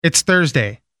It's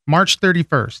Thursday, March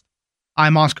 31st.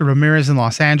 I'm Oscar Ramirez in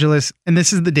Los Angeles, and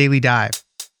this is the Daily Dive.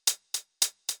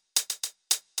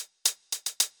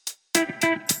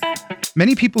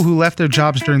 Many people who left their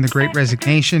jobs during the Great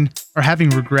Resignation are having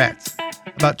regrets.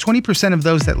 About 20% of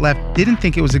those that left didn't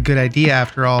think it was a good idea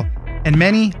after all, and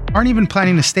many aren't even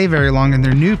planning to stay very long in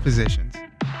their new positions.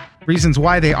 Reasons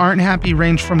why they aren't happy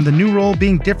range from the new role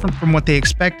being different from what they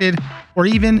expected, or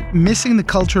even missing the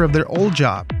culture of their old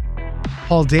job.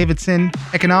 Paul Davidson,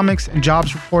 economics and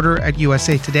jobs reporter at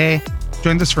USA Today,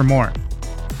 joins us for more.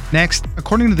 Next,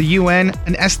 according to the UN,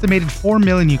 an estimated 4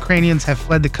 million Ukrainians have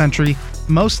fled the country,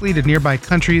 mostly to nearby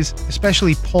countries,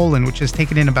 especially Poland, which has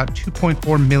taken in about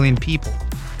 2.4 million people.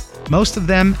 Most of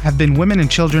them have been women and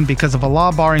children because of a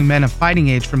law barring men of fighting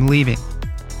age from leaving.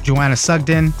 Joanna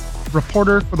Sugden,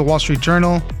 reporter for the Wall Street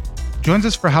Journal, joins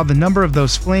us for how the number of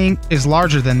those fleeing is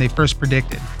larger than they first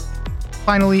predicted.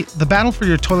 Finally, the battle for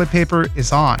your toilet paper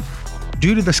is on.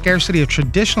 Due to the scarcity of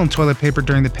traditional toilet paper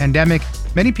during the pandemic,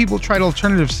 many people tried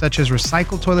alternatives such as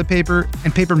recycled toilet paper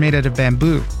and paper made out of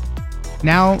bamboo.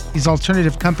 Now, these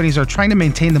alternative companies are trying to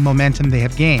maintain the momentum they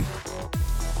have gained.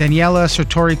 Daniela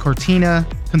Sartori Cortina,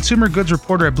 consumer goods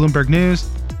reporter at Bloomberg News,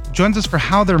 joins us for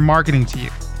how they're marketing to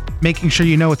you, making sure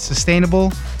you know it's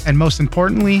sustainable and, most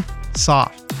importantly,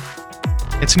 soft.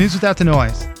 It's news without the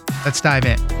noise. Let's dive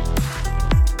in.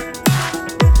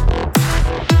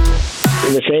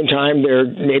 At the same time, they're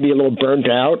maybe a little burnt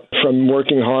out from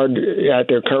working hard at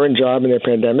their current job in their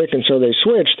pandemic, and so they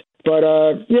switched. But,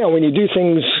 when you do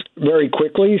things very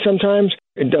quickly sometimes,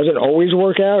 it doesn't always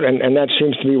work out, and that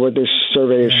seems to be what this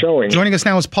survey is showing. Joining us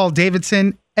now is Paul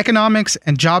Davidson, economics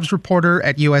and jobs reporter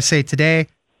at USA Today.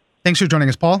 Thanks for joining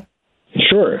us, Paul.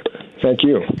 Sure. Thank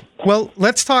you. Well,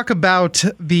 let's talk about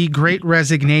the Great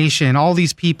Resignation, all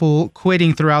these people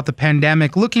quitting throughout the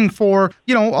pandemic, looking for,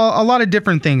 a lot of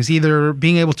different things, either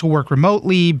being able to work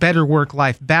remotely, better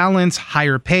work-life balance,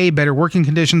 higher pay, better working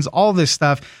conditions, all this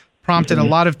stuff prompted a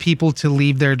lot of people to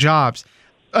leave their jobs.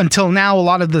 Until now, a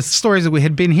lot of the stories that we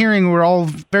had been hearing were all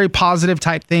very positive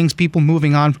type things, people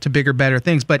moving on to bigger, better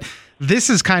things. But this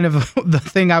is kind of the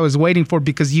thing I was waiting for,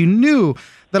 because you knew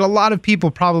that a lot of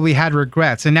people probably had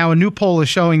regrets. And now a new poll is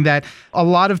showing that a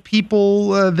lot of people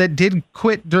that did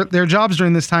quit their jobs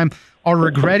during this time are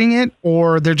regretting it,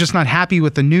 or they're just not happy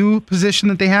with the new position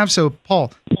that they have. So,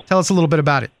 Paul, tell us a little bit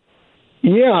about it.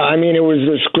 Yeah, it was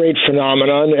this great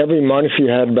phenomenon. Every month you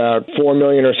had about 4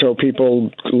 million or so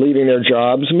people leaving their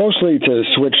jobs, mostly to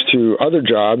switch to other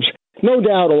jobs. No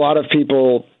doubt a lot of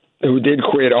people who did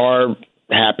quit are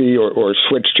happy or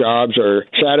switch jobs or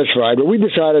satisfied, but we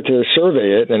decided to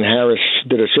survey it, and Harris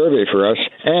did a survey for us,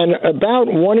 and about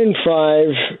 1 in 5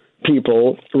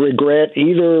 people regret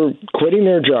either quitting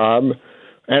their job,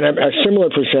 and a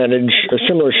similar percentage, a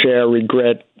similar share,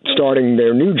 regret starting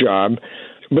their new job.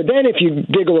 But then if you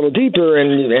dig a little deeper,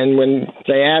 and when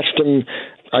they asked them,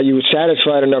 are you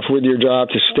satisfied enough with your job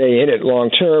to stay in it long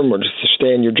term, or just to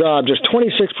stay in your job, just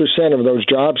 26% of those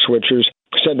job switchers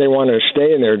said they wanted to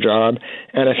stay in their job,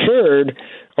 and a third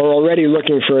are already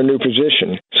looking for a new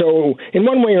position. So in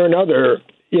one way or another,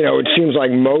 it seems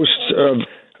like most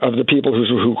of the people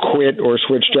who quit or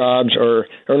switch jobs are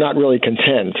not really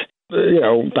content.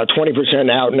 About 20%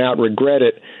 out and out regret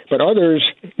it, but others,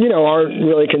 aren't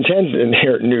really content in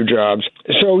their new jobs.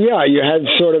 So yeah, you had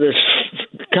sort of this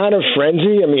kind of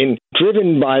frenzy,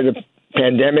 driven by the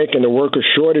pandemic and the worker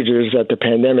shortages that the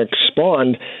pandemic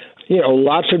spawned.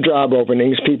 Lots of job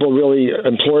openings.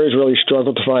 Employers really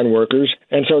struggle to find workers.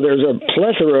 And so there's a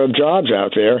plethora of jobs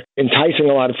out there enticing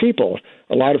a lot of people.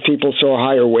 A lot of people saw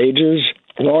higher wages,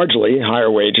 largely higher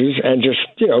wages, and just,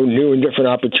 new and different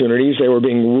opportunities. They were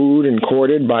being wooed and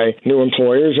courted by new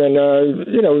employers, and,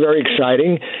 very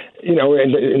exciting.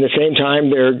 And in the same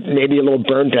time, they're maybe a little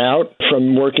burnt out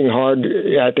from working hard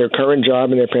at their current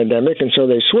job in their pandemic, and so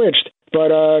they switched.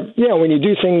 But, when you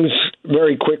do things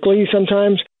very quickly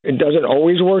sometimes, it doesn't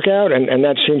always work out, and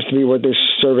that seems to be what this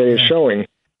survey is showing.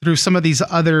 Through some of these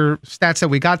other stats that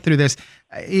we got through this,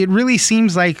 it really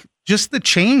seems like just the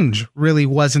change really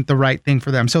wasn't the right thing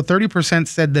for them. So 30%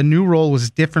 said the new role was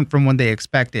different from when they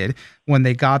expected when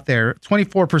they got there.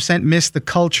 24% missed the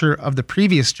culture of the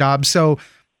previous job. So,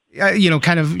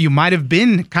 you might have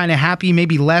been kind of happy,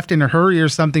 maybe left in a hurry or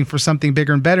something for something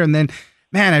bigger and better. And then,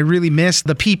 man, I really miss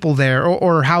the people there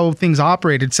or how things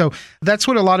operated. So that's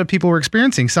what a lot of people were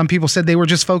experiencing. Some people said they were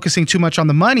just focusing too much on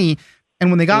the money, and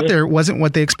when they got there, it wasn't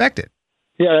what they expected.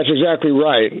 Yeah, that's exactly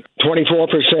right.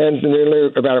 24%,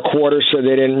 nearly about a quarter said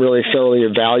they didn't really thoroughly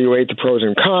evaluate the pros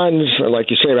and cons. Like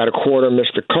you say, about a quarter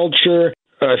missed the culture.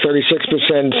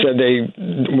 36% said they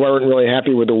weren't really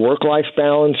happy with the work-life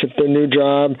balance at their new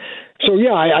job. So,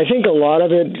 yeah, I think a lot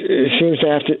of it seems to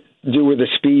have to do with the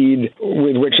speed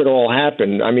with which it all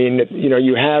happened. I mean,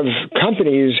 you have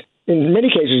companies in many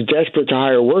cases desperate to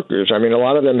hire workers. I mean, a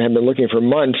lot of them have been looking for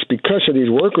months because of these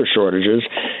worker shortages.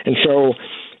 And so,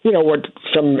 what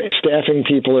some staffing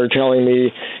people are telling me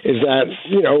is that,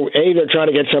 they're trying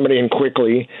to get somebody in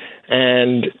quickly.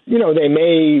 And, they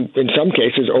may, in some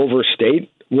cases,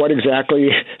 overstate what exactly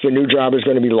the new job is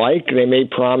going to be like. They may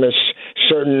promise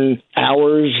certain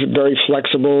hours, very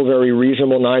flexible, very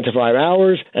reasonable 9 to 5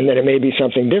 hours, and then it may be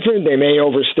something different. They may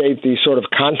overstate the sort of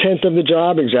content of the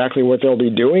job, exactly what they'll be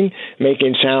doing,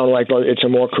 making it sound like it's a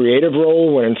more creative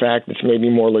role when in fact it's maybe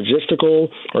more logistical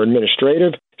or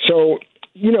administrative. So,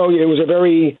 it was a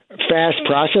very fast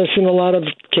process in a lot of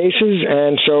cases.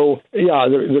 And so,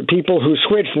 the people who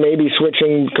switched may be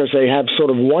switching because they have sort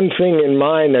of one thing in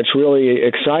mind that's really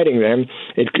exciting them.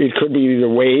 It could be the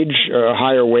wage, a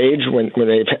higher wage when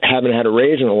they haven't had a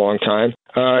raise in a long time.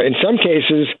 In some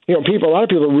cases, a lot of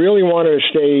people really wanted to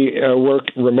stay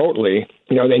work remotely.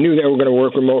 They knew they were going to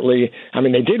work remotely. I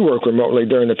mean, they did work remotely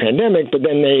during the pandemic, but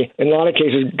then they, in a lot of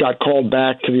cases, got called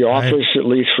back to the office at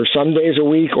least for some days a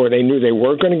week, or they knew they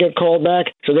were going to get called back.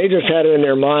 So they just had it in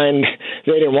their mind.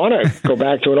 They didn't want to go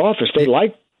back to an office. They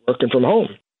liked working from home.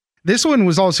 This one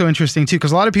was also interesting, too,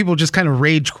 because a lot of people just kind of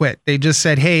rage quit. They just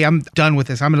said, hey, I'm done with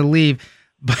this. I'm going to leave.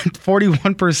 But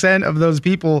 41% of those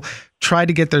people tried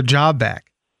to get their job back.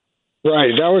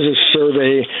 Right. That was a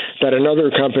survey that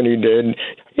another company did.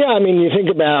 Yeah, I mean, you think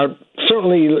about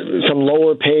certainly some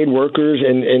lower paid workers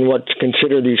in what's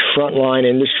considered these frontline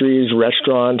industries,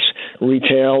 restaurants,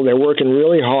 retail. They're working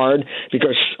really hard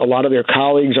because a lot of their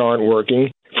colleagues aren't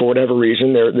working for whatever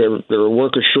reason. There are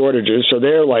worker shortages, so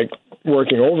they're like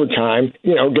working overtime,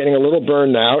 getting a little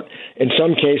burned out. In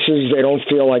some cases, they don't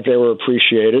feel like they were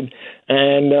appreciated.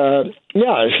 And,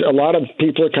 a lot of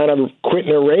people are kind of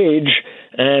quitting a rage.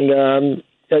 And,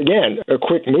 again, a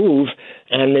quick move,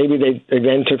 and maybe they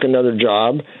then took another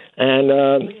job. And,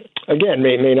 again,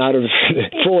 may not have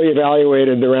fully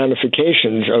evaluated the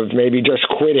ramifications of maybe just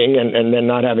quitting and then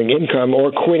not having income,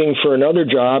 or quitting for another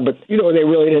job. But, they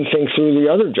really didn't think through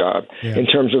the other job in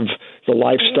terms of the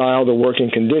lifestyle, the working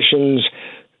conditions,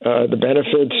 the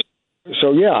benefits.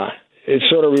 So, it's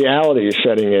sort of reality is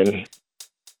setting in.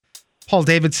 Paul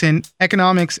Davidson,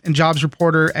 economics and jobs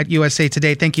reporter at USA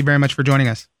Today. Thank you very much for joining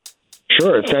us.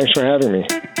 Sure. Thanks for having me.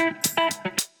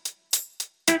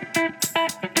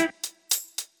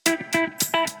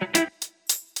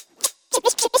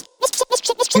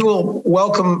 We will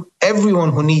welcome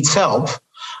everyone who needs help.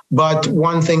 But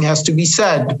one thing has to be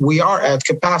said. We are at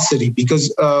capacity because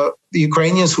the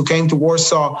Ukrainians who came to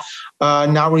Warsaw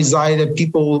now reside at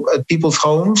people's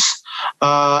homes.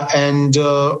 And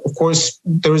of course,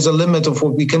 there is a limit of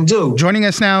what we can do. Joining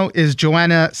us now is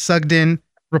Joanna Sugden,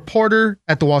 reporter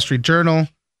at the Wall Street Journal.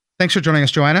 Thanks for joining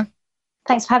us, Joanna.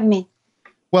 Thanks for having me.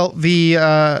 Well,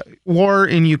 the war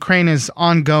in Ukraine is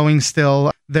ongoing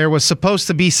still. There was supposed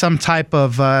to be some type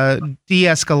of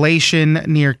de-escalation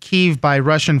near Kyiv by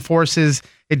Russian forces.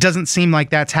 It doesn't seem like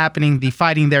that's happening. The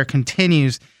fighting there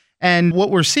continues. And what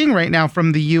we're seeing right now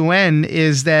from the UN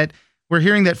is that we're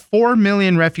hearing that 4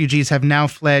 million refugees have now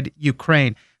fled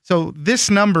Ukraine. So this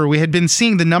number, we had been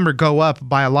seeing the number go up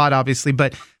by a lot, obviously,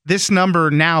 but this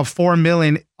number now, 4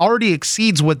 million, already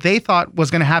exceeds what they thought was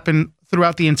going to happen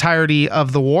throughout the entirety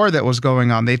of the war that was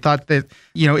going on. They thought that,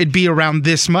 it'd be around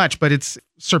this much, but it's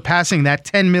surpassing that.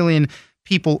 10 million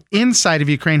people inside of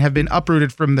Ukraine have been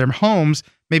uprooted from their homes,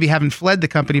 maybe haven't fled the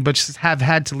country, but just have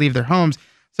had to leave their homes.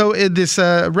 So this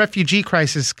refugee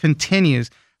crisis continues.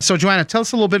 So Joanna, tell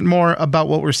us a little bit more about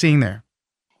what we're seeing there.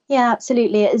 Yeah,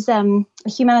 absolutely. It is a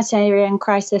humanitarian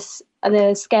crisis,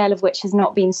 the scale of which has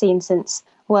not been seen since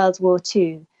World War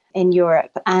II in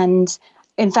Europe. And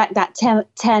in fact, that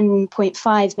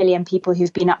 10.5 million people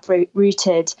who've been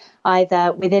uprooted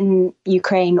either within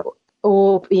Ukraine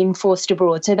or being forced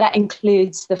abroad. So that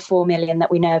includes the 4 million that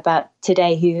we know about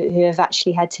today who have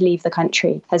actually had to leave the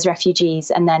country as refugees.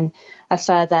 And then a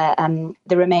further,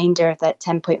 the remainder of that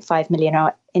 10.5 million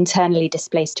are internally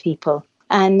displaced people.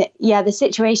 And the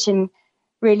situation,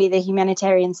 really the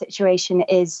humanitarian situation,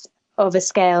 is of a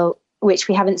scale which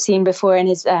we haven't seen before and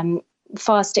is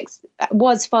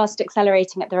was fast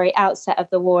accelerating at the very outset of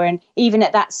the war. And even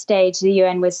at that stage, the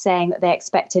UN was saying that they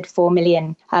expected 4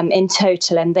 million in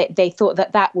total, and they thought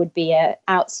that would be an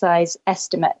outsized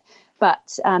estimate.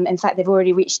 But in fact, they've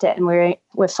already reached it, and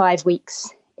we're 5 weeks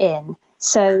in.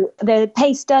 So the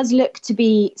pace does look to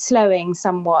be slowing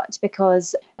somewhat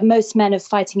because most men of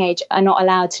fighting age are not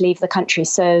allowed to leave the country.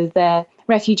 So the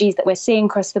refugees that we're seeing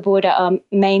across the border are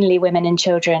mainly women and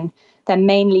children. They're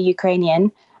mainly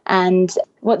Ukrainian. And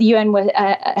what the UN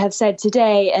have said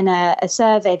today in a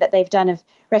survey that they've done of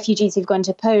refugees who've gone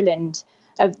to Poland,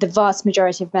 the vast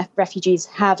majority of refugees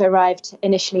have arrived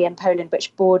initially in Poland,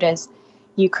 which borders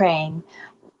Ukraine.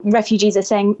 Refugees are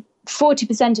saying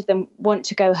 40% of them want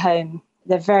to go home.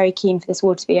 They're very keen for this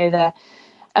war to be over.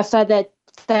 A further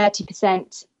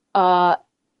 30% are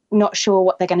not sure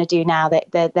what they're going to do now.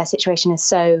 Their situation is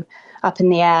so up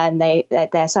in the air, and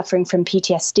they're suffering from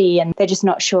PTSD, and they're just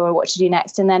not sure what to do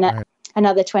next. And then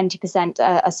another 20%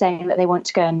 are saying that they want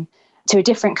to go to a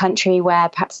different country where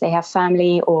perhaps they have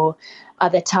family or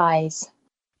other ties.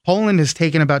 Poland has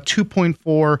taken about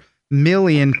 2.4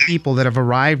 million people that have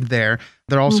arrived there.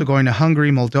 They're also going to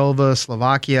Hungary, Moldova,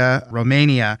 Slovakia,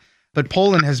 Romania. But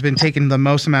Poland has been taking the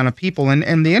most amount of people.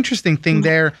 And the interesting thing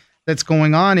there that's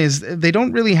going on is they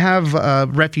don't really have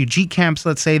refugee camps,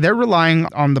 let's say. They're relying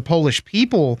on the Polish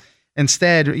people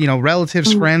instead,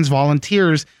 relatives, friends,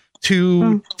 volunteers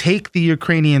to take the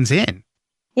Ukrainians in.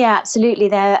 Yeah, absolutely.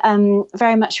 They're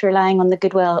very much relying on the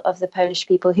goodwill of the Polish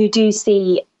people, who do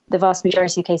see, the vast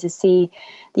majority of cases, see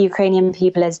the Ukrainian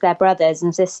people as their brothers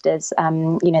and sisters,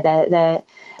 their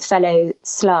fellow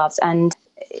Slavs. And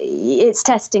it's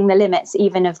testing the limits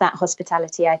even of that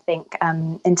hospitality, I think,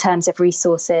 in terms of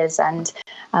resources and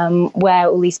where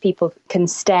all these people can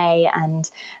stay and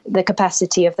the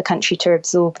capacity of the country to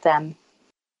absorb them.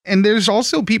 And there's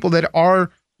also people that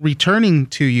are returning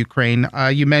to Ukraine.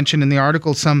 You mentioned in the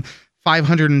article some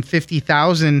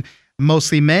 550,000,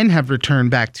 mostly men, have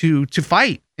returned back to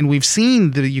fight. And we've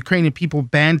seen the Ukrainian people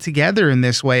band together in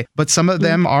this way, but some of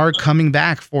them are coming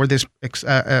back for this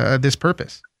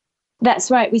purpose.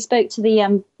 That's right. We spoke to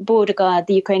the border guard,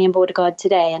 the Ukrainian border guard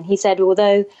today, and he said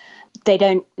although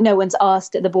no one's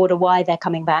asked at the border why they're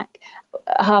coming back,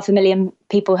 500,000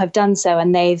 people have done so,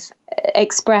 and they've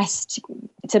expressed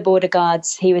to border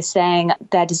guards, he was saying,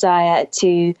 their desire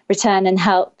to return and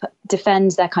help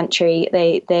defend their country.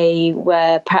 They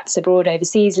were perhaps abroad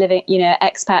overseas living,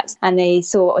 expats, and they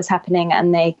saw what was happening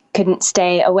and they couldn't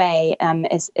stay away.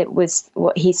 It was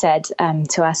what he said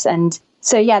to us. And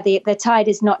so, the tide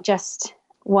is not just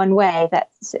one way. That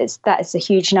is a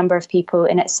huge number of people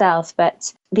in itself.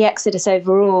 But the exodus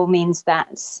overall means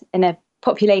that in a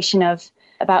population of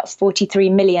about 43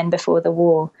 million before the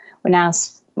war,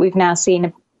 we've now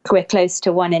seen we're close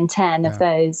to 1 in 10 of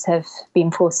those have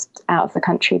been forced out of the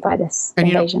country by this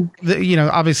invasion.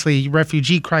 Obviously,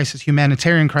 refugee crisis,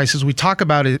 humanitarian crisis, we talk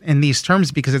about it in these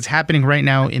terms because it's happening right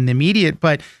now in the immediate,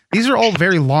 but these are all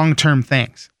very long-term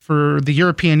things. For the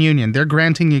European Union, they're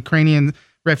granting Ukrainian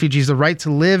refugees the right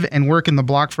to live and work in the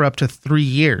bloc for up to 3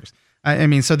 years.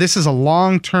 So this is a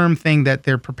long-term thing that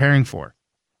they're preparing for.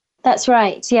 That's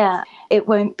right, yeah. It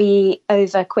won't be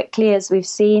over quickly, as we've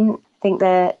seen. I think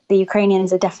the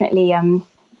Ukrainians are definitely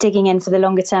digging in for the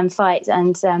longer-term fight,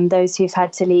 and those who've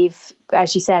had to leave,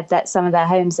 as you said, that some of their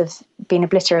homes have been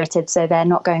obliterated, so they're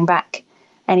not going back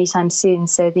anytime soon.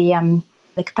 So the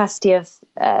capacity of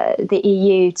the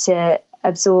EU to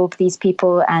absorb these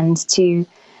people and to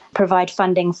provide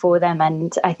funding for them,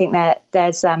 and I think that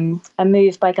there's a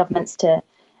move by governments to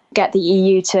get the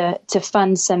EU to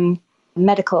fund some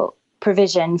medical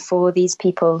provision for these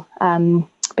people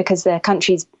because their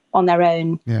countries on their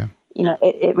own,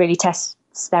 it really tests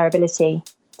their ability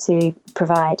to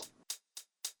provide.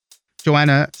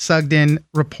 Joanna Sugden,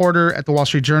 reporter at the Wall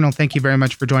Street Journal, thank you very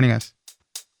much for joining us.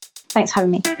 Thanks for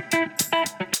having me.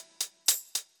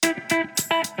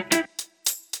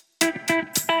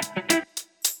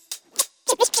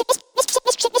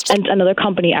 And another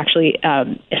company actually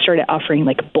started offering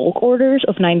bulk orders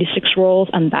of 96 rolls,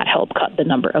 and that helped cut the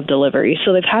number of deliveries.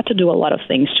 So they've had to do a lot of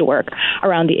things to work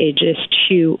around the edges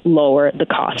to lower the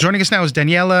cost. Joining us now is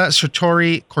Daniela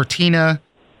Sartori Cortina,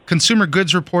 consumer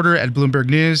goods reporter at Bloomberg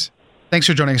News. Thanks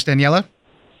for joining us, Daniela.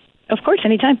 Of course,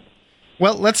 anytime.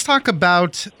 Well, let's talk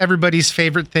about everybody's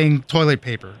favorite thing, toilet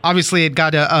paper. Obviously, it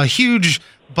got a huge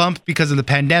bump because of the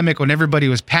pandemic when everybody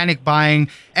was panic buying.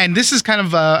 And this is kind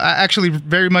of actually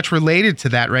very much related to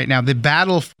that right now. The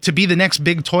battle to be the next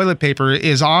big toilet paper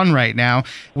is on right now.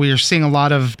 We are seeing a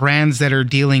lot of brands that are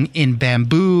dealing in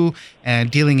bamboo and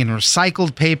dealing in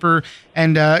recycled paper.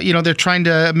 And, they're trying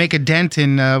to make a dent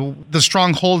in the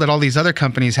strong hold that all these other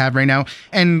companies have right now.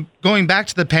 And going back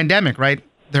to the pandemic, right?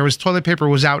 There was toilet paper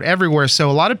was out everywhere. So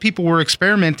a lot of people were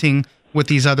experimenting with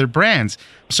these other brands.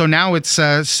 So now it's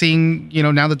seeing,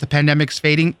 now that the pandemic's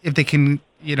fading, if they can,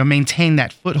 maintain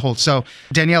that foothold. So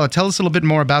Daniela, tell us a little bit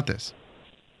more about this.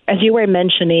 As you were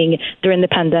mentioning, during the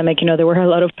pandemic, there were a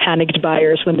lot of panicked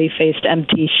buyers when they faced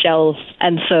empty shelves.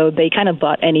 And so they kind of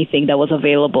bought anything that was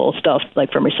available, stuff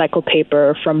like from recycled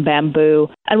paper, from bamboo.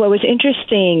 And what was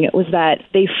interesting was that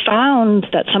they found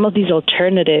that some of these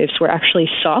alternatives were actually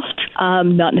soft,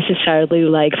 not necessarily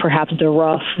like perhaps the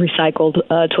rough recycled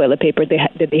toilet paper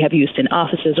that they have used in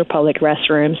offices or public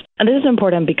restrooms. And this is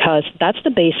important because that's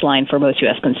the baseline for most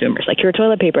U.S. consumers. Like, your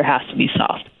toilet paper has to be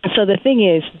soft. So the thing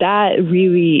is, that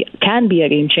really can be a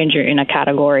game changer in a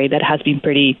category that has been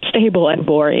pretty stable and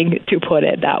boring, to put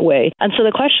it that way. And so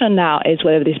the question now is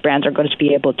whether these brands are going to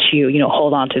be able to,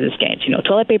 hold on to these gains.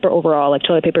 Toilet paper overall, like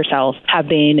toilet paper sales have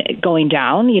been going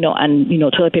down,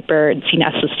 and toilet paper seen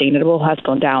as sustainable has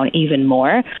gone down even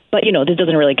more. But, this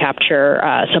doesn't really capture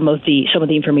some of the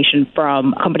information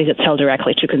from companies that sell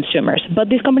directly to consumers. But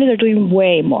these companies are doing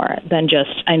way more than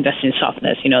just invest in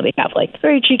softness. They have like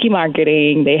very cheeky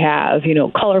marketing. They have,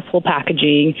 colorful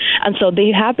packaging. And so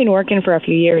they have been working for a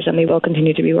few years, and they will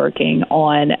continue to be working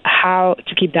on how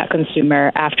to keep that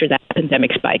consumer after that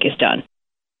pandemic spike is done.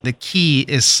 The key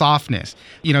is softness.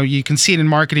 You can see it in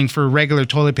marketing for regular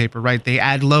toilet paper, right? They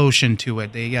add lotion to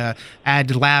it. They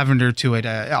add lavender to it,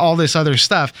 all this other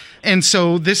stuff. And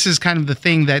so this is kind of the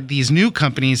thing that these new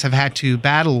companies have had to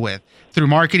battle with through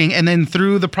marketing and then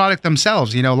through the product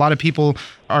themselves. A lot of people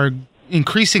are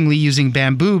increasingly using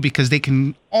bamboo because they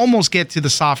can almost get to the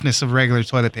softness of regular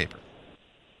toilet paper.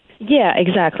 Yeah,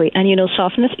 exactly. And,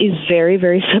 softness is very,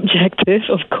 very subjective,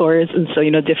 of course. And so,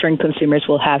 different consumers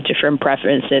will have different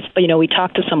preferences. But, we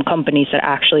talked to some companies that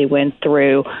actually went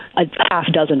through a half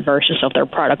dozen versions of their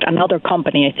product. Another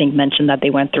company, I think, mentioned that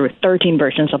they went through 13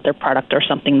 versions of their product or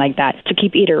something like that to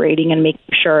keep iterating and make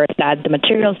sure that the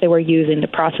materials they were using, the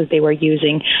process they were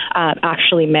using,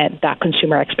 actually met that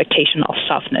consumer expectation of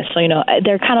softness. So,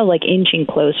 they're kind of like inching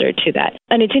closer to that.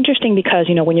 And it's interesting because,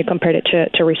 when you compared it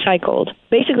to recycled,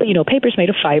 basically, paper's made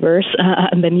of fibers,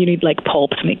 and then you need like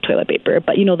pulp to make toilet paper.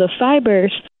 But, the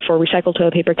fibers for recycled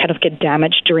toilet paper kind of get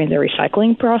damaged during the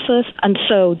recycling process. And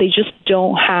so they just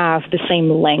don't have the same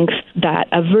length that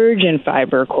a virgin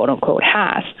fiber, quote unquote,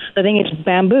 has. The thing is,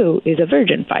 bamboo is a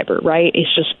virgin fiber, right? It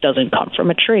just doesn't come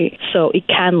from a tree. So it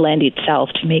can lend itself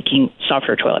to making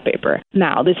softer toilet paper.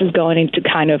 Now, this is going into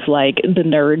kind of like the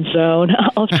nerd zone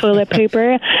of toilet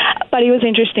paper. But it was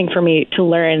interesting for me to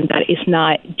learn that it's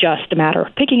not just a matter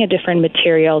of picking a different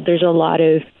material. There's a lot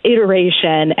of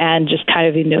iteration and just kind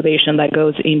of innovation that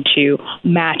goes into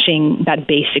matching that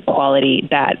basic quality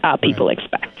that people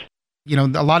expect.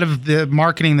 A lot of the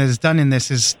marketing that is done in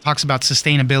this talks about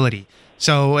sustainability.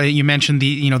 So you mentioned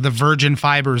the virgin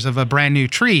fibers of a brand new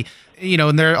tree.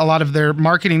 And a lot of their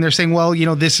marketing, they're saying, well,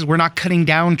 we're not cutting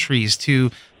down trees to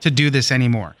do this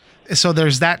anymore. So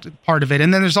there's that part of it.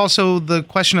 And then there's also the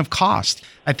question of cost.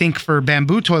 I think for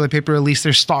bamboo toilet paper, at least,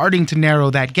 they're starting to narrow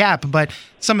that gap. But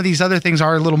some of these other things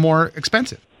are a little more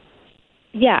expensive.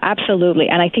 Yeah, absolutely.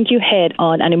 And I think you hit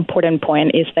on an important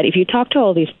point, is that if you talk to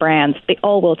all these brands, they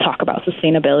all will talk about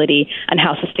sustainability and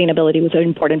how sustainability was an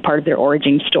important part of their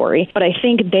origin story. But I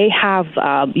think they have,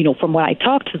 from what I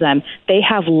talked to them, they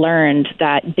have learned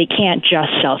that they can't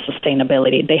just sell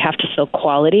sustainability. They have to sell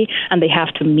quality, and they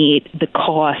have to meet the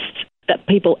cost that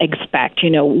people expect.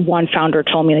 One founder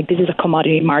told me, this is a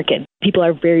commodity market. People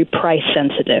are very price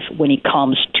sensitive when it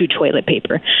comes to toilet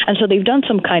paper. And so they've done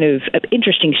some kind of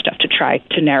interesting stuff to try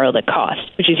to narrow the cost,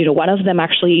 which is, one of them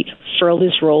actually furled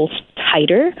these rolls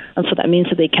tighter. And so that means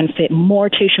that they can fit more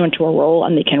tissue into a roll,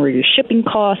 and they can reduce shipping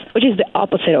costs, which is the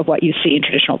opposite of what you see in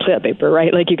traditional toilet paper,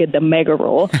 right? Like, you get the mega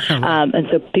roll. And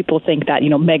so people think that,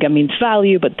 mega means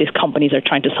value, but these companies are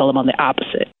trying to sell them on the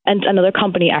opposite. And another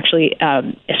company actually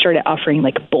started offering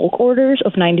like bulk orders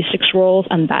of 96 rolls,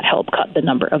 and that helped cut the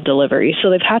number of deliveries.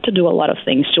 So they've had to do a lot of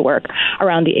things to work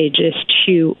around the edges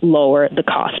to lower the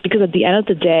cost. Because at the end of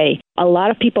the day, a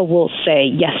lot of people will say,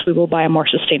 yes, we will buy a more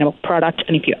sustainable product.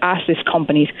 And if you ask these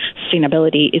companies,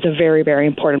 sustainability is a very, very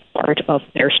important part of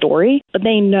their story. But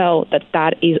they know that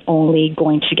that is only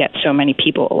going to get so many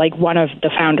people. Like, one of the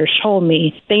founders told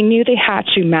me, they knew they had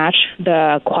to match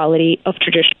the quality of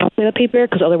traditional toilet paper,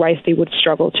 because otherwise they would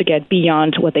struggle to get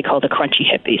beyond what they call the crunchy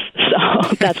hippies.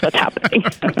 So that's what's happening.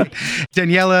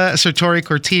 Daniela Sartori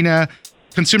Cortina,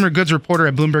 consumer goods reporter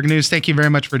at Bloomberg News. Thank you very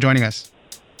much for joining us.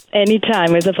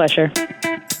 Anytime. It's a pleasure.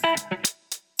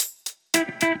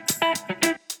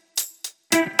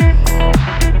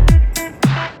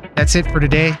 That's it for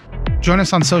today. Join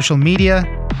us on social media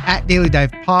at Daily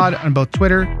Dive Pod on both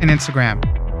Twitter and Instagram.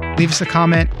 Leave us a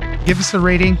comment, give us a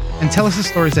rating, and tell us the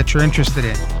stories that you're interested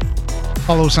in.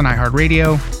 Follow us on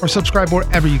iHeartRadio or subscribe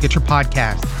wherever you get your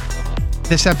podcast.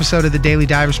 This episode of The Daily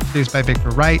Dive is produced by Victor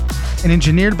Wright and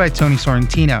engineered by Tony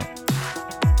Sorrentino.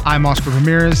 I'm Oscar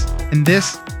Ramirez, and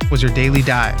this was your Daily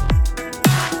Dive.